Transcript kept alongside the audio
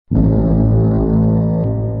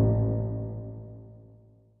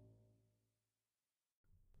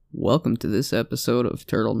Welcome to this episode of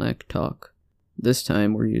Turtleneck Talk. This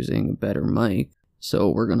time we're using a better mic, so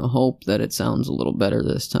we're gonna hope that it sounds a little better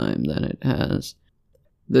this time than it has.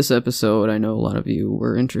 This episode I know a lot of you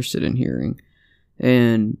were interested in hearing,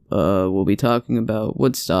 and we'll be talking about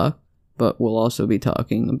Woodstock, but we'll also be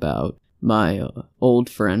talking about my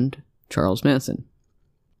old friend, Charles Manson.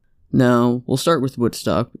 Now, we'll start with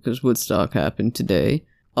Woodstock, because Woodstock happened today,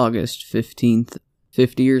 August 15th,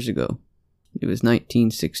 50 years ago. It was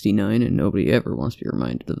 1969, and nobody ever wants to be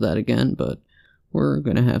reminded of that again, but we're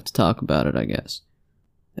gonna have to talk about it, I guess.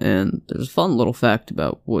 And there's a fun little fact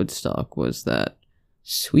about Woodstock was that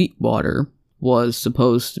Sweetwater was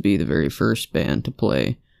supposed to be the very first band to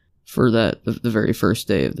play for the very first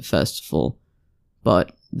day of the festival,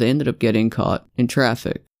 but they ended up getting caught in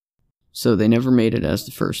traffic, so they never made it as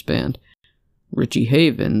the first band. Richie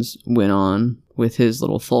Havens went on with his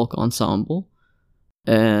little folk ensemble,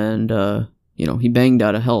 and he banged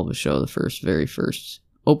out a hell of a show, the very first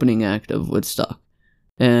opening act of Woodstock.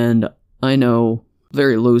 And I know,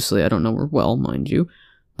 very loosely, I don't know her well, mind you,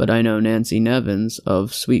 but I know Nancy Nevins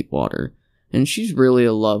of Sweetwater, and she's really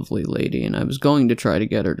a lovely lady, and I was going to try to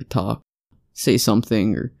get her to say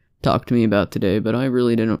something, or talk to me about today, but I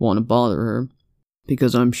really didn't want to bother her,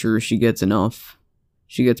 because I'm sure she gets enough.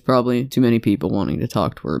 She gets probably too many people wanting to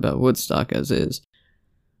talk to her about Woodstock as is.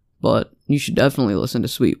 But you should definitely listen to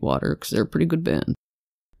Sweetwater, because they're a pretty good band.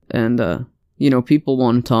 And, people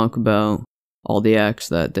want to talk about all the acts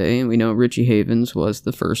that day, and we know Richie Havens was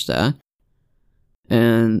the first act.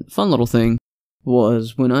 And fun little thing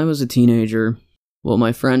was, when I was a teenager,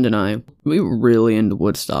 my friend and I, we were really into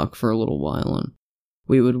Woodstock for a little while, and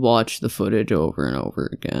we would watch the footage over and over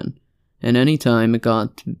again. And anytime it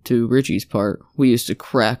got to Richie's part, we used to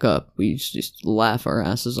crack up. We used to just laugh our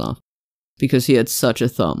asses off, because he had such a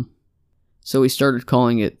thumb. So we started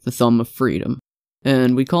calling it the Thumb of Freedom.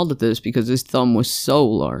 And we called it this because his thumb was so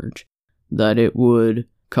large that it would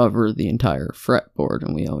cover the entire fretboard,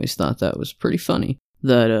 and we always thought that was pretty funny,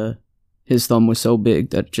 that his thumb was so big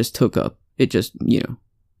that it just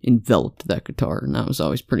enveloped that guitar, and that was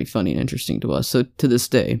always pretty funny and interesting to us. So to this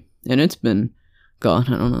day, and it's been, God,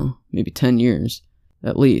 I don't know, maybe 10 years,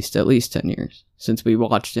 at least 10 years, since we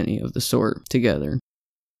watched any of the sort together.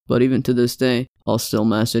 But even to this day, I'll still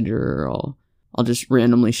message her, or I'll just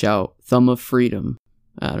randomly shout Thumb of Freedom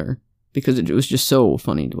at her, because it was just so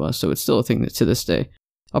funny to us. So it's still a thing that to this day,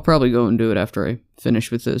 I'll probably go and do it after I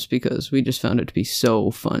finish with this, because we just found it to be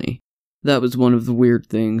so funny. That was one of the weird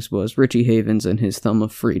things, was Richie Havens and his Thumb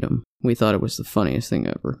of Freedom. We thought it was the funniest thing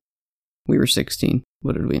ever. We were 16,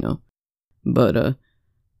 what did we know? But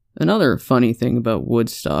another funny thing about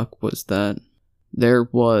Woodstock was that there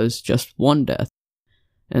was just one death.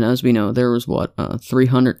 And as we know, there was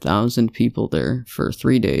 300,000 people there for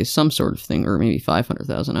 3 days, some sort of thing, or maybe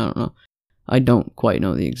 500,000, I don't know. I don't quite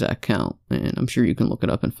know the exact count, and I'm sure you can look it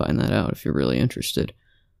up and find that out if you're really interested.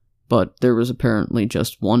 But there was apparently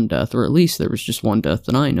just one death, or at least there was just one death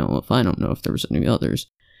that I know of. I don't know if there was any others.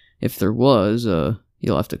 If there was,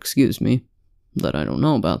 you'll have to excuse me that I don't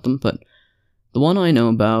know about them, but the one I know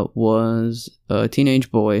about was a teenage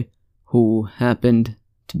boy who happened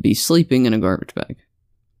to be sleeping in a garbage bag.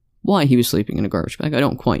 Why he was sleeping in a garbage bag, I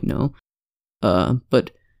don't quite know.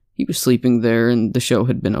 But he was sleeping there, and the show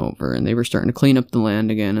had been over, and they were starting to clean up the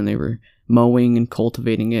land again, and they were mowing and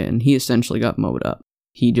cultivating it, and he essentially got mowed up.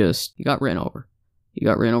 He got ran over. He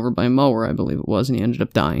got ran over by a mower, I believe it was, and he ended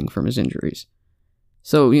up dying from his injuries.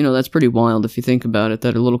 So, that's pretty wild if you think about it,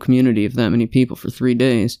 that a little community of that many people for 3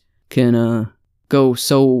 days can go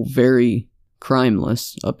so very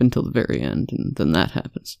crimeless up until the very end, and then that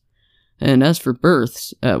happens. And as for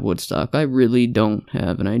births at Woodstock, I really don't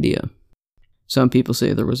have an idea. Some people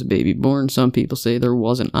say there was a baby born, some people say there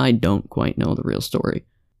wasn't. I don't quite know the real story.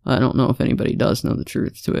 I don't know if anybody does know the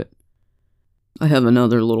truth to it. I have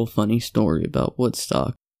another little funny story about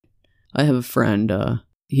Woodstock. I have a friend,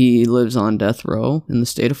 he lives on death row in the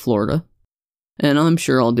state of Florida, and I'm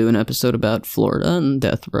sure I'll do an episode about Florida and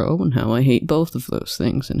death row, and how I hate both of those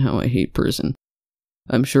things, and how I hate prison.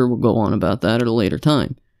 I'm sure we'll go on about that at a later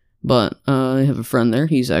time. But I have a friend there.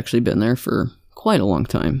 He's actually been there for quite a long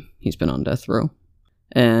time. He's been on death row.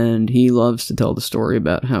 And he loves to tell the story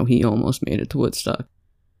about how he almost made it to Woodstock.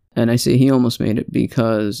 And I say he almost made it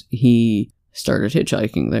because he started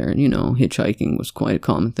hitchhiking there. And, hitchhiking was quite a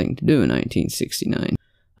common thing to do in 1969.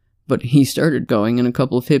 But he started going, and a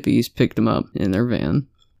couple of hippies picked him up in their van.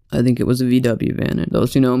 I think it was a VW van. And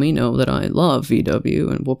those who know me know that I love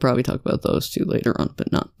VW, and we'll probably talk about those two later on,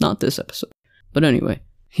 but not this episode. But anyway,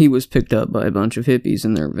 he was picked up by a bunch of hippies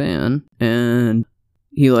in their van, and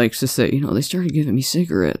he likes to say, they started giving me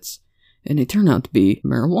cigarettes. And they turned out to be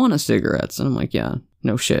marijuana cigarettes. And I'm like, yeah,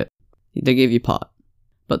 no shit. They gave you pot.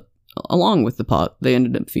 But along with the pot, they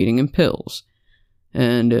ended up feeding him pills.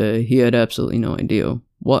 And he had absolutely no idea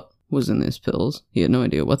what was in these pills. He had no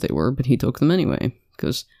idea what they were, but he took them anyway.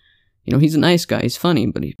 Because, you know, he's a nice guy. He's funny,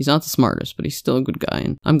 but he's not the smartest, but he's still a good guy.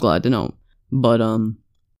 And I'm glad to know him. But,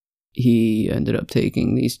 he ended up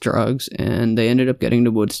taking these drugs, and they ended up getting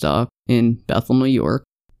to Woodstock in Bethel, New York.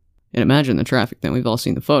 And imagine the traffic then. We've all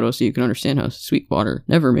seen the photos, so you can understand how Sweetwater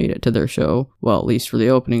never made it to their show. Well, at least for the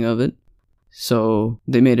opening of it. So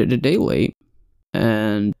they made it a day late,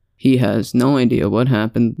 and he has no idea what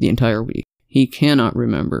happened the entire week. He cannot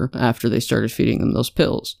remember after they started feeding him those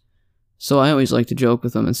pills. So I always like to joke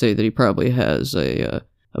with him and say that he probably has a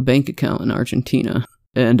bank account in Argentina,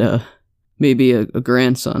 and maybe a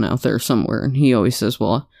grandson out there somewhere. And he always says,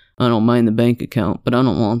 well, I don't mind the bank account, but I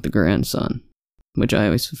don't want the grandson. Which I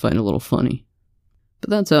always find a little funny. But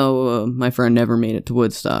that's how my friend never made it to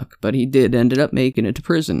Woodstock. But he did ended up making it to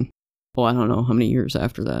prison. Well, I don't know how many years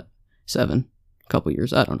after that. 7. A couple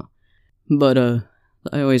years, I don't know. But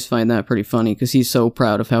I always find that pretty funny because he's so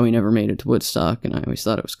proud of how he never made it to Woodstock. And I always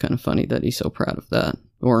thought it was kind of funny that he's so proud of that.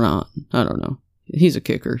 Or not. I don't know. He's a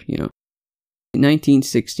kicker, you know. In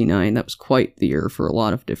 1969, that was quite the year for a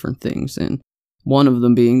lot of different things. And one of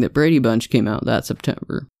them being that Brady Bunch came out that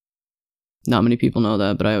September. Not many people know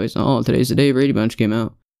that, but I always know, oh, today's the day Brady Bunch came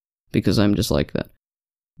out. Because I'm just like that.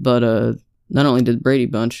 But not only did Brady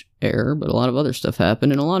Bunch air, but a lot of other stuff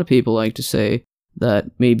happened. And a lot of people like to say that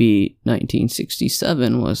maybe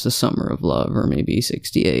 1967 was the summer of love, or maybe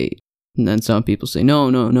 68. And then some people say,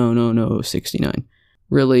 no, 69.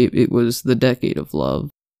 Really, it was the decade of love.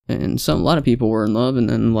 And a lot of people were in love, and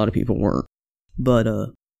then a lot of people weren't. But,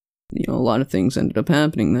 you know, a lot of things ended up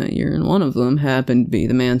happening that year, and one of them happened to be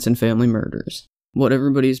the Manson family murders. What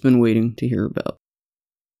everybody's been waiting to hear about.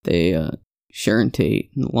 They, Sharon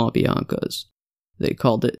Tate and the LaBiancas, they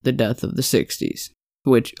called it the death of the 60s.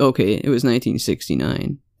 Which, okay, it was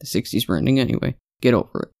 1969. The 60s were ending anyway. Get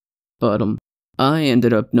over it. But, I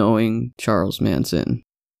ended up knowing Charles Manson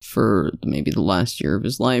for maybe the last year of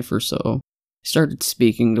his life or so. I started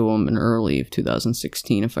speaking to him in early of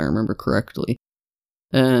 2016, if I remember correctly.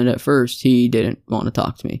 And at first, he didn't want to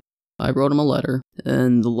talk to me. I wrote him a letter,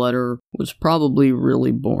 and the letter was probably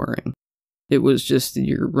really boring. It was just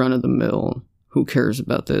your run-of-the-mill, who cares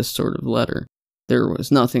about this sort of letter. There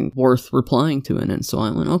was nothing worth replying to in it, so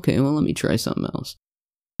I went, okay, well, let me try something else.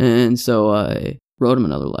 And so I wrote him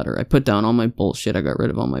another letter. I put down all my bullshit. I got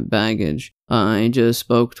rid of all my baggage. I just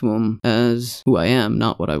spoke to him as who I am,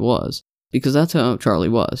 not what I was. Because that's how Charlie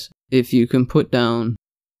was. If you can put down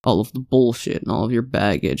all of the bullshit and all of your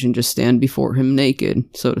baggage and just stand before him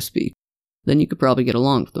naked, so to speak, then you could probably get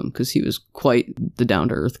along with him, because he was quite the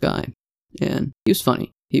down-to-earth guy. And he was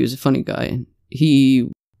funny. He was a funny guy.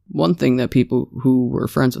 One thing that people who were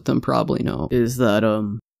friends with him probably know is that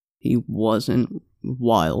he wasn't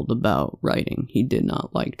wild about writing. He did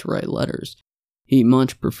not like to write letters. He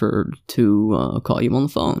much preferred to call you on the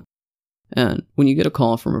phone. And when you get a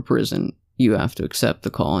call from a prison, you have to accept the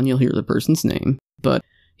call and you'll hear the person's name. But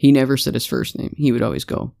he never said his first name. He would always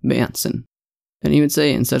go, Manson. And he would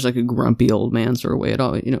say it in such like a grumpy old man sort of way.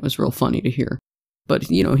 It was real funny to hear. But,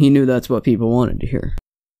 he knew that's what people wanted to hear.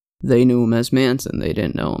 They knew him as Manson. They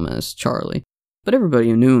didn't know him as Charlie. But everybody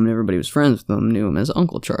who knew him, everybody who was friends with him, knew him as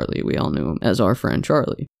Uncle Charlie. We all knew him as our friend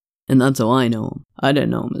Charlie. And that's how I know him. I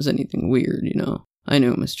didn't know him as anything weird, I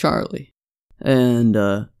knew him as Charlie. And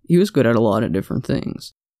he was good at a lot of different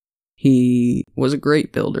things. He was a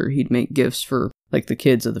great builder. He'd make gifts for, like, the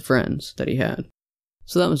kids of the friends that he had.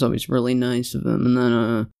 So that was always really nice of him. And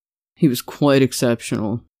then he was quite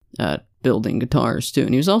exceptional at building guitars, too.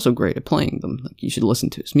 And he was also great at playing them. Like, you should listen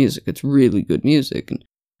to his music. It's really good music. And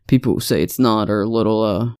people who say it's not are a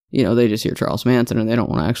little, they just hear Charles Manson and they don't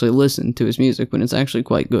want to actually listen to his music when it's actually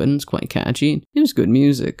quite good and it's quite catchy. It was good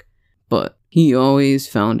music. But he always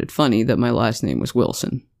found it funny that my last name was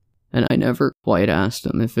Wilson. And I never quite asked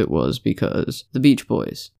him if it was because the Beach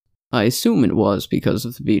Boys. I assume it was because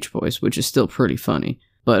of the Beach Boys, which is still pretty funny.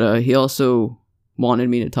 But he also wanted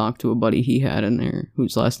me to talk to a buddy he had in there,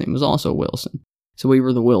 whose last name was also Wilson. So we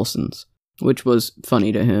were the Wilsons, which was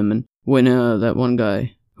funny to him. And when that one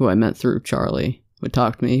guy who I met through Charlie would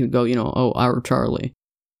talk to me, he would go, oh, our Charlie.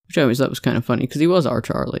 Which I always thought was kind of funny, because he was our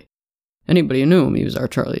Charlie. Anybody who knew him, he was our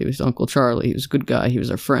Charlie. He was Uncle Charlie. He was a good guy. He was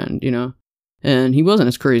our friend, And he wasn't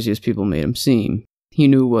as crazy as people made him seem. He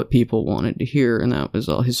knew what people wanted to hear, and that was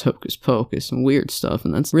all his hocus pocus and weird stuff,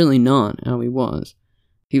 and that's really not how he was.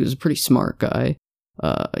 He was a pretty smart guy.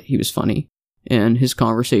 He was funny, and his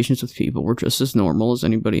conversations with people were just as normal as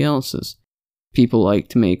anybody else's. people like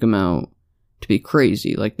to make him out to be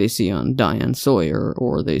crazy, like they see on Diane Sawyer,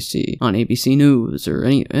 or they see on ABC News, or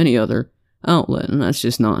any other outlet, and that's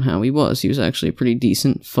just not how he was. He was actually pretty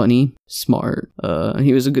decent, funny, smart,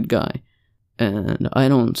 he was a good guy. And I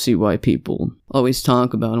don't see why people always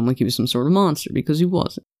talk about him like he was some sort of monster, because he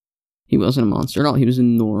wasn't. He wasn't a monster at all. He was a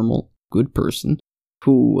normal, good person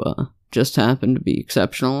who just happened to be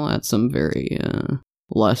exceptional at some very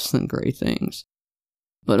less than great things.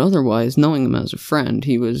 But otherwise, knowing him as a friend,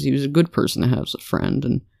 he was a good person to have as a friend.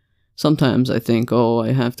 And sometimes I think, oh,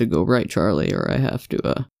 I have to go right, Charlie, or I have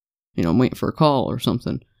to, I'm waiting for a call or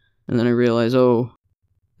something. And then I realize, oh,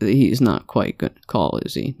 he's not quite going to call,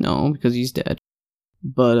 is he? No, because he's dead.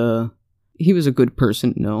 But he was a good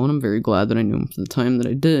person to know, and I'm very glad that I knew him for the time that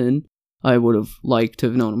I did. I would have liked to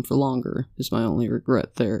have known him for longer, is my only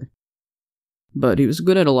regret there. But he was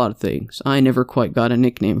good at a lot of things. I never quite got a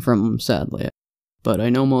nickname from him, sadly. But I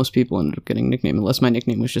know most people ended up getting a nickname, unless my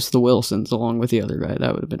nickname was just the Wilsons along with the other guy.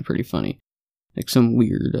 That would have been pretty funny. Like some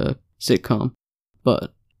weird sitcom.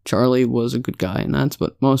 But Charlie was a good guy, and that's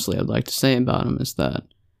what mostly I'd like to say about him, is that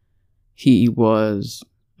he was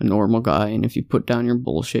a normal guy, and if you put down your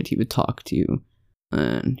bullshit, he would talk to you.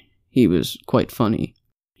 And he was quite funny.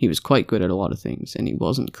 He was quite good at a lot of things, and he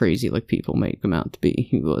wasn't crazy like people make him out to be.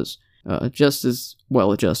 He was just as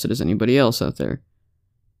well-adjusted as anybody else out there.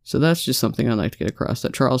 So that's just something I'd like to get across,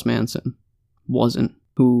 that Charles Manson wasn't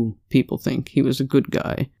who people think. He was a good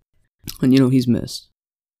guy, and he's missed.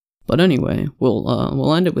 But anyway,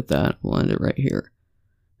 we'll end it with that. We'll end it right here.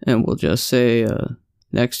 And we'll just say,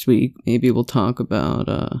 next week, maybe we'll talk about,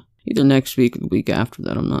 either next week or the week after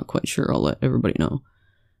that, I'm not quite sure, I'll let everybody know.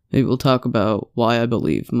 Maybe we'll talk about why I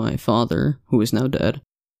believe my father, who is now dead,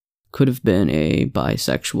 could have been a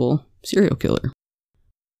bisexual serial killer.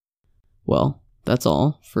 Well, that's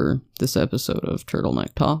all for this episode of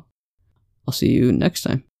Turtleneck Talk. I'll see you next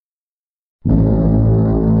time.